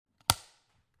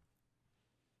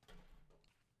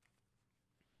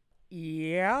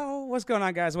Yeah, what's going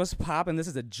on, guys? What's poppin'? This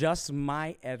is a Just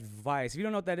My Advice. If you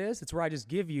don't know what that is, it's where I just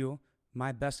give you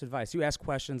my best advice. You ask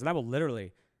questions, and I will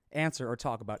literally answer or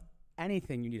talk about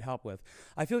anything you need help with.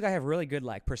 I feel like I have really good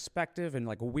like perspective and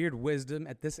like weird wisdom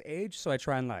at this age, so I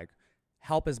try and like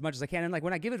help as much as I can. And like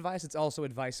when I give advice, it's also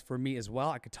advice for me as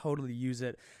well. I could totally use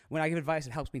it. When I give advice,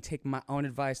 it helps me take my own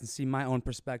advice and see my own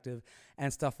perspective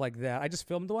and stuff like that. I just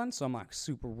filmed one, so I'm like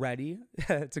super ready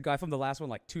to go. I filmed the last one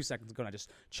like 2 seconds ago and I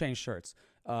just changed shirts.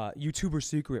 YouTuber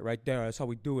secret right there. That's how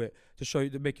we do it to show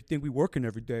you, to make you think we working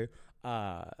every day.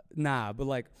 But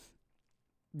like,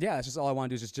 yeah, that's just all I want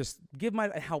to do is just give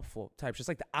my helpful type, just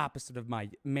like the opposite of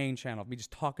my main channel, of me just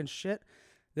talking shit.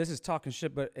 This is talking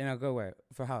shit, but in a good way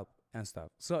for help and stuff.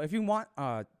 So if you want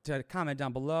to comment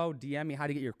down below, DM me how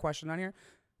to get your question on here.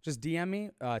 Just DM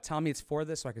me, tell me it's for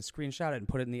this so I can screenshot it and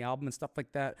put it in the album and stuff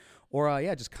like that. Or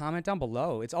yeah, just comment down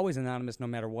below. It's always anonymous no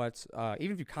matter what.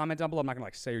 Even if you comment down below, I'm not gonna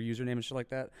like say your username and shit like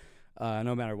that.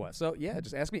 No matter what. So yeah,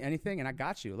 just ask me anything and I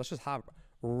got you. Let's just hop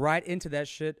right into that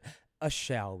shit.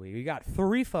 Shall we? We got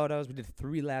 3 photos. We did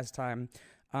 3 last time.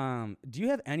 Do you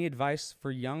have any advice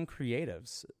for young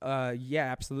creatives? Yeah,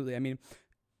 absolutely. I mean,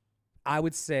 I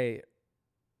would say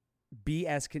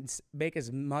make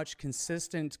as much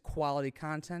consistent quality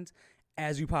content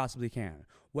as you possibly can.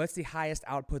 What's the highest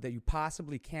output that you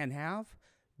possibly can have?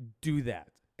 Do that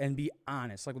and be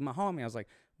honest. Like with my homie, I was like,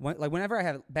 whenever I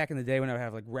have back in the day when I would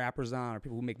have like rappers on or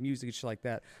people who make music and shit like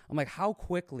that, I'm like, how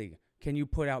quickly can you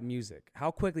put out music?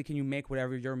 How quickly can you make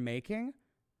whatever you're making?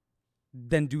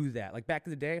 Then do that. Like back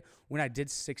in the day when I did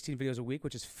 16 videos a week,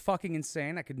 which is fucking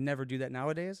insane. I could never do that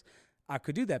nowadays. I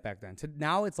could do that back then.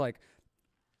 Now it's like,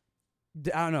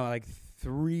 I don't know, like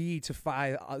 3 to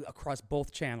 5 across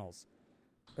both channels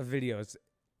of videos.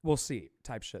 We'll see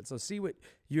type shit. So see what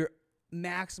your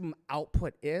maximum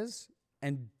output is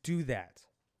and do that.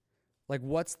 Like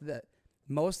what's the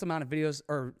most amount of videos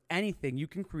or anything you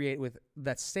can create with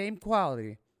that same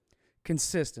quality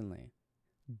consistently.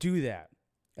 Do that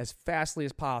as fastly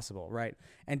as possible, right?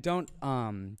 And don't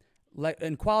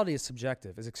and quality is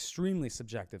subjective, is extremely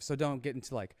subjective. So don't get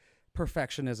into like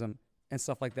perfectionism and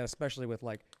stuff like that, especially with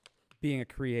like being a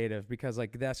creative, because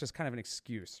like that's just kind of an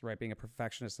excuse, right? Being a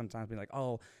perfectionist sometimes being like,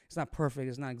 oh, it's not perfect,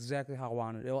 it's not exactly how I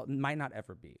want it. It might not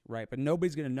ever be, right? But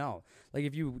nobody's gonna know. Like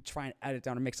if you try and edit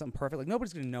down or make something perfect, like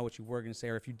nobody's gonna know what you were gonna say,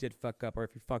 or if you did fuck up, or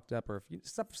if you fucked up, or if you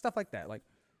stuff like that. Like,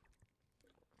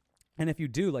 and if you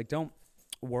do, like, don't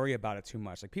worry about it too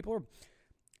much. Like people are,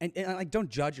 and like don't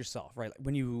judge yourself, right? Like,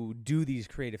 when you do these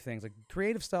creative things, like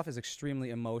creative stuff is extremely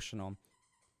emotional.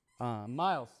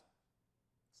 Miles,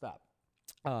 stop.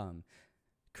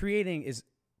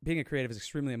 Being a creative is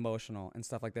extremely emotional and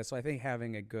stuff like that. So I think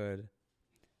having a good,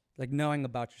 like knowing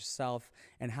about yourself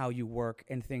and how you work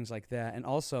and things like that, and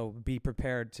also be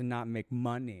prepared to not make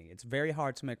money. It's very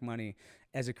hard to make money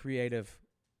as a creative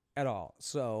at all.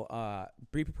 So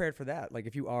be prepared for that. Like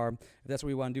if that's what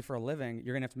you want to do for a living,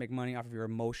 you're gonna have to make money off of your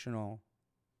emotional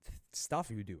stuff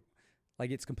you do.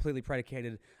 Like it's completely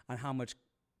predicated on how much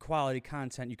quality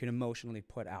content you can emotionally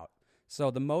put out. So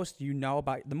the more you know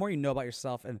about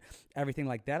yourself and everything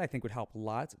like that, I think would help a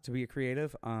lot to be a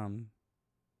creative. And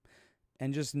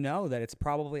just know that it's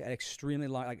probably an extremely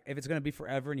long, like if it's going to be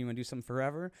forever and you want to do something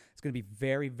forever, it's going to be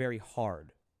very, very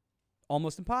hard,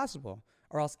 almost impossible,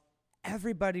 or else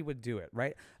everybody would do it,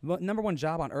 right? Number one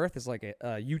job on earth is like a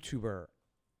YouTuber,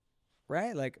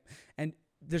 right? Like, and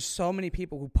there's so many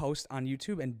people who post on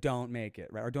YouTube and don't make it,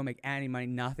 right? Or don't make any money.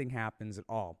 Nothing happens at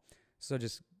all. So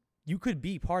just, you could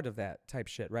be part of that type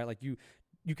shit, right? Like you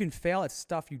can fail at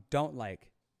stuff you don't like,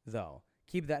 though.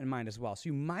 Keep that in mind as well. So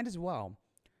you might as well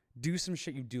do some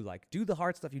shit you do like. Do the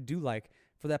hard stuff you do like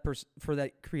for that for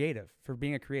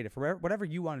being a creative, for whatever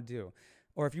you want to do.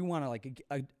 Or if you want to like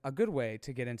a good way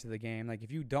to get into the game, like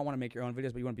if you don't want to make your own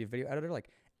videos but you want to be a video editor, like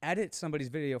edit somebody's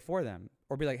video for them,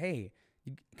 or be like, hey,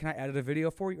 can I edit a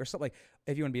video for you, or something? Like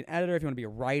if you want to be an editor, if you want to be a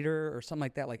writer or something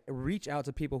like that, like reach out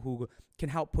to people who can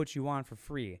help put you on for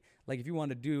free. Like if you want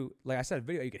to do, like I said, a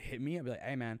video, you could hit me and be like,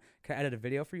 hey man, can I edit a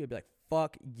video for you? I'd be like,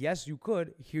 fuck yes you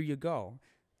could, here you go,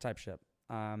 type shit.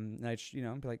 And I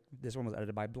be like, this one was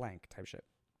edited by blank type shit.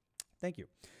 Thank you.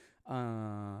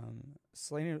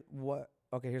 Selena,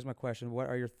 here's my question. What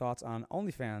are your thoughts on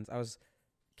OnlyFans? I was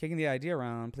kicking the idea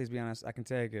around. Please be honest, I can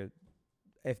take it.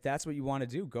 If that's what you want to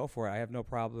do, go for it. I have no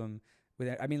problem with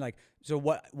it. I mean, like, so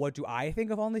what do I think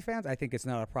of OnlyFans? I think it's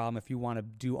not a problem. If you want to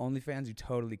do OnlyFans, you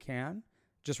totally can.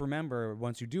 Just remember,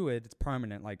 once you do it, it's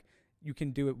permanent. Like, you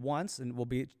can do it once and we'll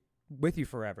be with you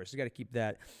forever. So you got to keep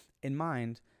that in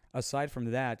mind. Aside from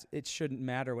that, it shouldn't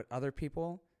matter what other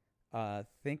people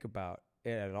think about it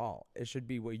at all. It should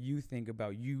be what you think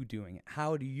about you doing it.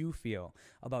 How do you feel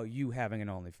about you having an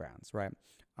OnlyFans, right?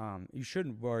 You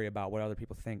shouldn't worry about what other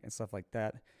people think and stuff like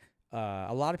that.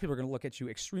 A lot of people are going to look at you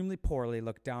extremely poorly,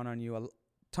 look down on you a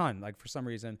ton, like for some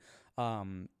reason. A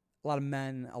lot of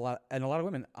men, a lot of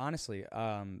women, honestly.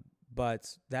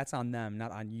 But that's on them,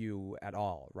 not on you at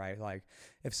all, right? Like,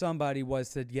 if somebody was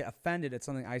to get offended at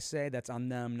something I say, that's on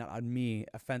them, not on me.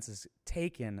 Offense is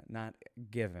taken, not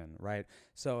given, right?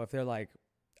 So if they're like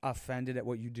offended at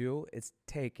what you do, it's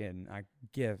taken, not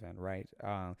given, right?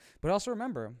 But also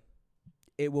remember,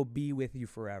 it will be with you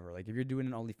forever. Like, if you're doing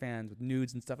an OnlyFans with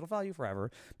nudes and stuff, it'll follow you forever.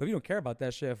 But if you don't care about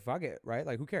that shit, fuck it, right?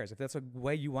 Like, who cares? If that's a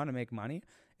way you want to make money,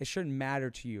 it shouldn't matter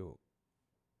to you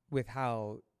with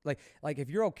how, like if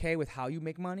you're okay with how you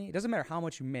make money, it doesn't matter how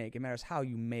much you make, it matters how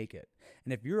you make it.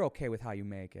 And if you're okay with how you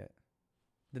make it,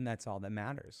 then that's all that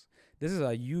matters. This is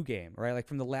a you game, right? Like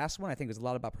from the last one, I think it was a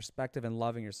lot about perspective and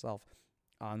loving yourself.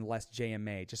 On the last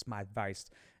JMA, just my advice.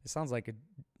 It sounds like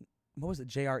what was it,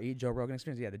 JRE, Joe Rogan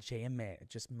Experience? Yeah, the JMA,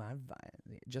 just my advice,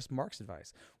 just Mark's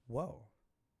advice. Whoa,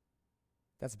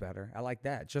 that's better. I like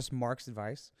that. Just Mark's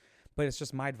advice, but it's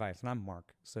just my advice, and I'm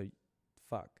Mark, so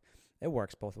fuck. It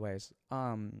works both ways.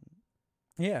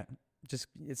 Yeah, just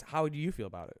it's how do you feel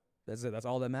about it? That's it. That's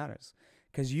all that matters.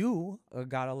 Because you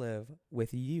gotta live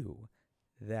with you.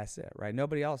 That's it, right?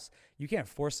 Nobody else. You can't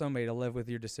force somebody to live with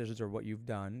your decisions or what you've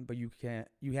done, but you can't.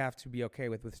 You have to be okay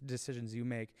with decisions you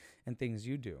make and things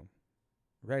you do,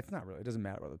 right? It's not really. It doesn't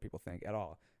matter what other people think at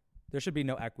all. There should be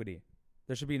no equity.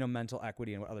 There should be no mental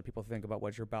equity in what other people think about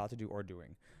what you're about to do or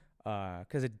doing,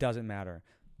 because it doesn't matter,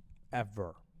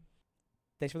 ever.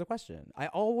 Thanks for the question. I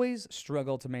always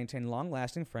struggle to maintain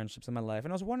long-lasting friendships in my life,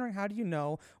 and I was wondering, how do you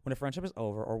know when a friendship is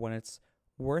over or when it's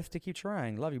worth to keep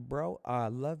trying? Love you, bro. I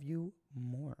love you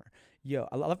more. Yo,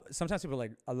 sometimes people are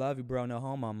like, I love you, bro, no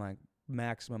homo. I'm like,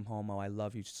 maximum homo. I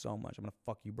love you so much. I'm gonna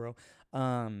fuck you, bro.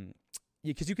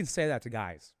 Because you can say that to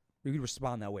guys. You can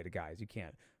respond that way to guys. You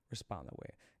can't respond that way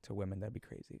to women. That'd be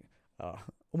crazy.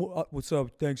 What's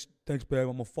up? Thanks, babe.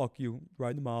 I'm gonna fuck you right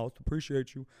in the mouth.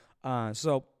 Appreciate you.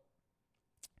 So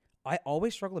I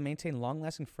always struggle to maintain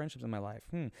long-lasting friendships in my life.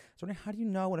 So wondering, how do you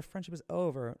know when a friendship is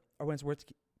over or when it's worth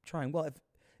trying? Well, if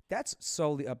that's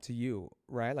solely up to you,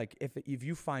 right? Like if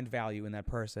you find value in that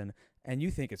person and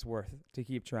you think it's worth to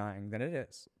keep trying, then it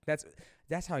is.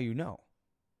 That's how you know.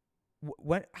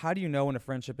 How do you know when a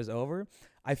friendship is over?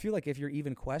 I feel like if you're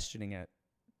even questioning it,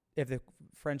 if the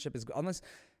friendship is, unless,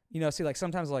 see, like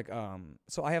sometimes like,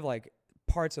 so I have like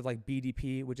parts of like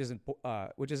BDP, which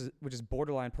is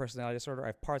borderline personality disorder. I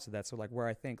have parts of that. So like where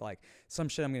I think like some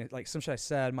shit I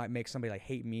said might make somebody like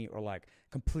hate me or like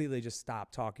completely just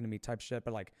stop talking to me type shit.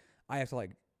 But like I have to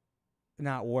like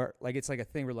not work. Like it's like a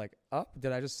thing where like, oh,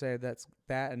 did I just say that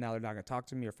and now they're not gonna talk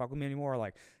to me or fuck with me anymore? Or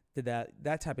like did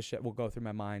that type of shit will go through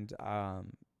my mind.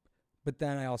 But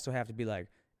then I also have to be like,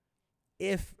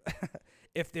 if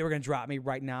they were going to drop me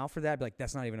right now for that, I'd be like,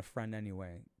 that's not even a friend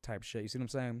anyway type shit. You see what I'm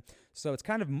saying? So it's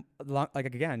kind of like,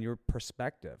 again, your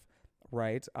perspective,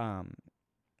 right?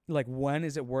 Like when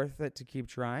is it worth it to keep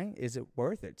trying? Is it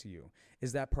worth it to you?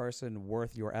 Is that person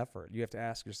worth your effort? You have to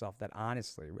ask yourself that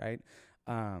honestly, right?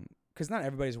 Because not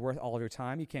everybody's worth all of your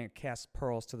time. You can't cast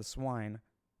pearls to the swine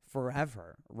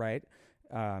forever, right?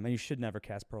 And you should never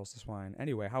cast pearls to swine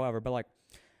anyway. However, but like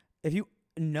if you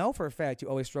know for a fact you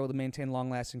always struggle to maintain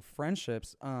long-lasting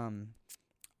friendships,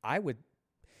 I would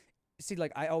see,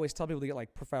 like I always tell people to get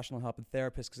like professional help and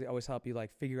therapists because they always help you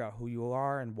like figure out who you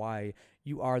are and why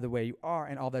you are the way you are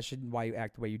and all that shit and why you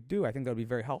act the way you do. I think that would be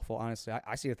very helpful, honestly.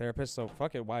 I see a therapist, so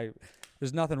fuck it. Why?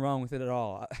 There's nothing wrong with it at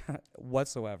all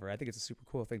whatsoever. I think it's a super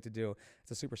cool thing to do.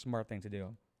 It's a super smart thing to do.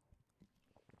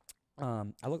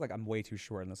 I look like I'm way too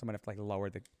short, unless I'm gonna have to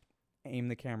like aim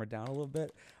the camera down a little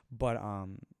bit, but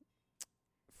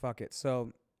fuck it.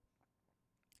 So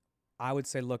I would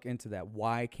say look into that.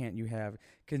 Why can't you have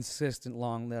consistent,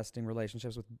 long-lasting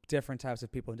relationships with different types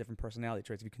of people and different personality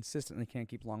traits? If you consistently can't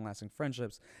keep long-lasting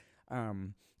friendships,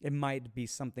 it might be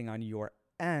something on your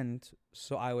end.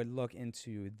 So I would look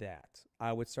into that.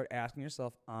 I would start asking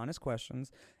yourself honest questions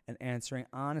and answering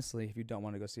honestly if you don't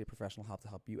want to go see a professional help to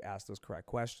help you ask those correct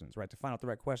questions, right? To find out the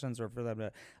right questions, or for them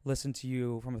to listen to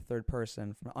you from a third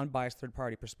person, from an unbiased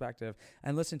third-party perspective,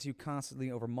 and listen to you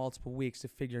constantly over multiple weeks to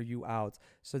figure you out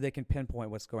so they can pinpoint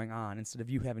what's going on instead of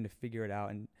you having to figure it out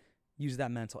and use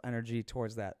that mental energy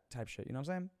towards that type shit. You know what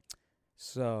I'm saying?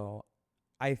 So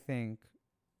I think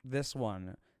this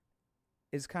one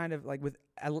is kind of like with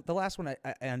the last one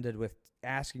I ended with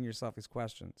asking yourself these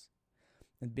questions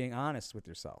and being honest with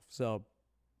yourself. So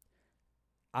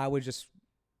I would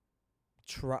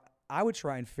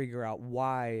try and figure out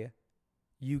why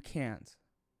you can't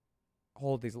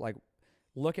hold these, like,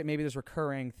 look at maybe there's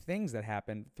recurring things that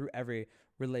happen through every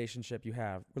relationship you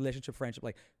have, relationship, friendship,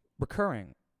 like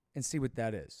recurring, and see what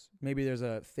that is. Maybe there's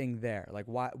a thing there. Like,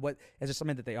 what is there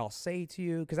something that they all say to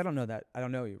you? Because I don't know that. I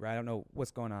don't know you, right? I don't know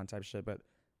what's going on type shit. But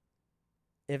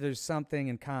if there's something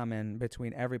in common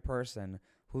between every person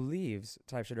who leaves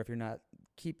type shit, or if you're not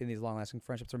keeping these long-lasting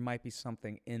friendships, there might be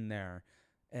something in there.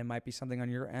 It might be something on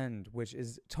your end, which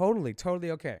is totally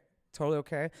okay. Totally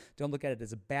okay. Don't look at it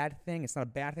as a bad thing. It's not a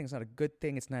bad thing. It's not a good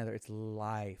thing. It's neither. It's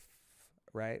life,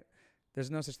 right? There's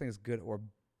no such thing as good or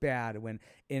bad when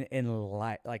in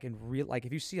life, like in real, like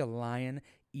if you see a lion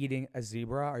eating a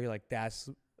zebra, are you like, that's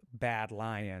bad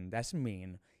lion, that's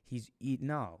mean, he's eat?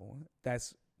 No,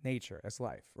 that's nature, that's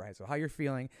life, right? So how you're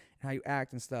feeling and how you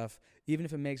act and stuff, even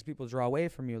if it makes people draw away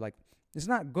from you, like it's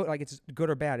not good, like it's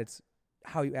good or bad, it's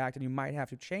how you act, and you might have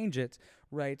to change it,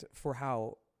 right, for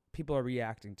how people are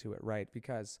reacting to it, right?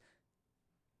 Because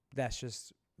that's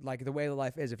just like the way the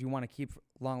life is. If you want to keep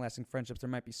long-lasting friendships, there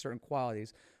might be certain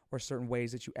qualities or certain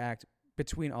ways that you act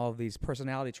between all of these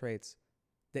personality traits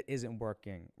that isn't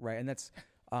working, right? And that's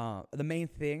the main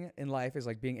thing in life, is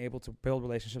like being able to build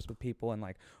relationships with people and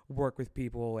like work with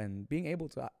people and being able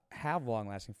to have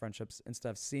long-lasting friendships and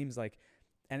stuff seems like,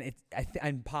 and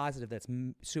I'm positive that's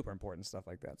super important, stuff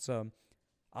like that. So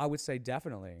I would say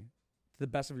definitely, to the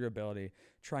best of your ability,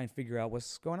 try and figure out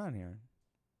what's going on here.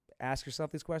 Ask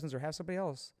yourself these questions, or have somebody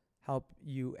else help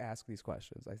you ask these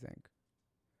questions, I think.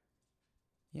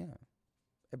 Yeah.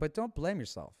 But don't blame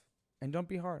yourself, and don't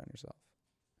be hard on yourself.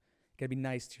 You gotta be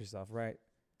nice to yourself, right?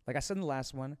 Like I said in the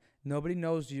last one, nobody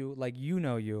knows you like you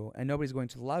know you, and nobody's going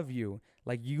to love you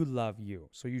like you love you.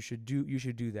 So you should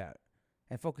do that.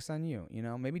 And focus on you, you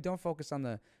know? Maybe don't focus on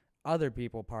the other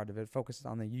people part of it, focus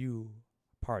on the you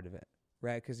part of it,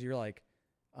 right? Because you're like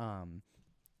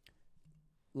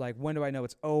when do I know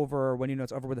it's over? When do you know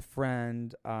it's over with a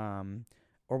friend?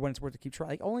 Or when it's worth to keep trying?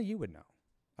 Like only you would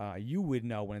know. You would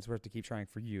know when it's worth to keep trying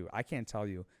for you. I can't tell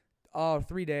you. Oh,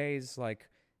 3 days. Like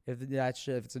if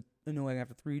it's annoying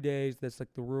after 3 days, that's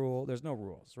like the rule. There's no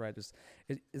rules, right?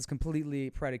 It's completely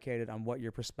predicated on what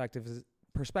your perspective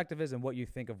is and what you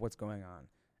think of what's going on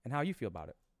and how you feel about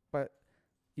it. But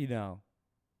you know,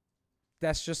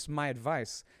 that's just my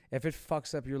advice. If it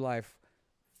fucks up your life,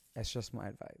 that's just my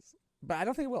advice. But I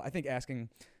don't think it will. I think asking,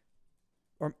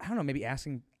 or I don't know, maybe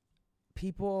asking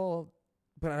people,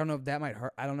 but I don't know if that might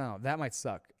hurt. I don't know. That might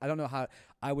suck. I don't know how.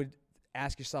 I would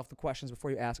ask yourself the questions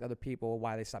before you ask other people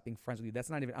why they stop being friends with you. That's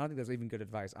not even, I don't think that's even good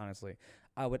advice, honestly.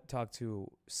 I would talk to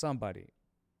somebody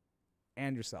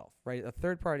and yourself, right? A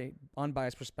third party,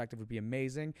 unbiased perspective would be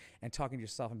amazing, and talking to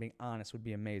yourself and being honest would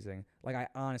be amazing. Like, I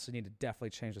honestly need to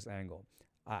definitely change this angle.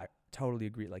 I totally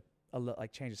agree. Like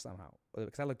change it somehow,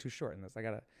 because I look too short in this. I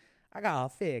gotta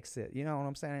fix it. You know what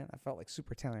I'm saying? I felt like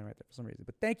super Italian right there for some reason.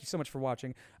 But thank you so much for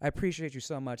watching. I appreciate you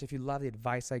so much. If you love the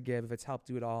advice I give, if it's helped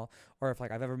you at all, or if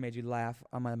like I've ever made you laugh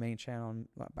on my main channel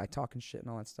by talking shit and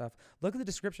all that stuff, look at the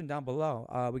description down below.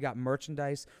 We got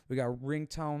merchandise, we got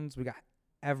ringtones, we got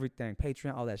everything,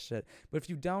 Patreon, all that shit. But if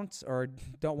you don't or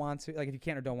don't want to, like if you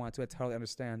can't or don't want to, I totally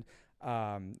understand.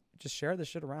 Just share this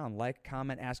shit around. Like,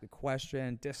 comment, ask a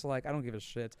question, dislike. I don't give a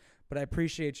shit. But I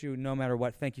appreciate you no matter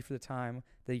what. Thank you for the time.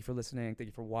 Thank you for listening. Thank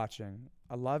you for watching.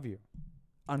 I love you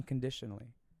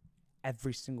unconditionally.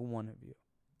 Every single one of you.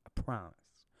 I promise.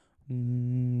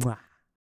 Mwah.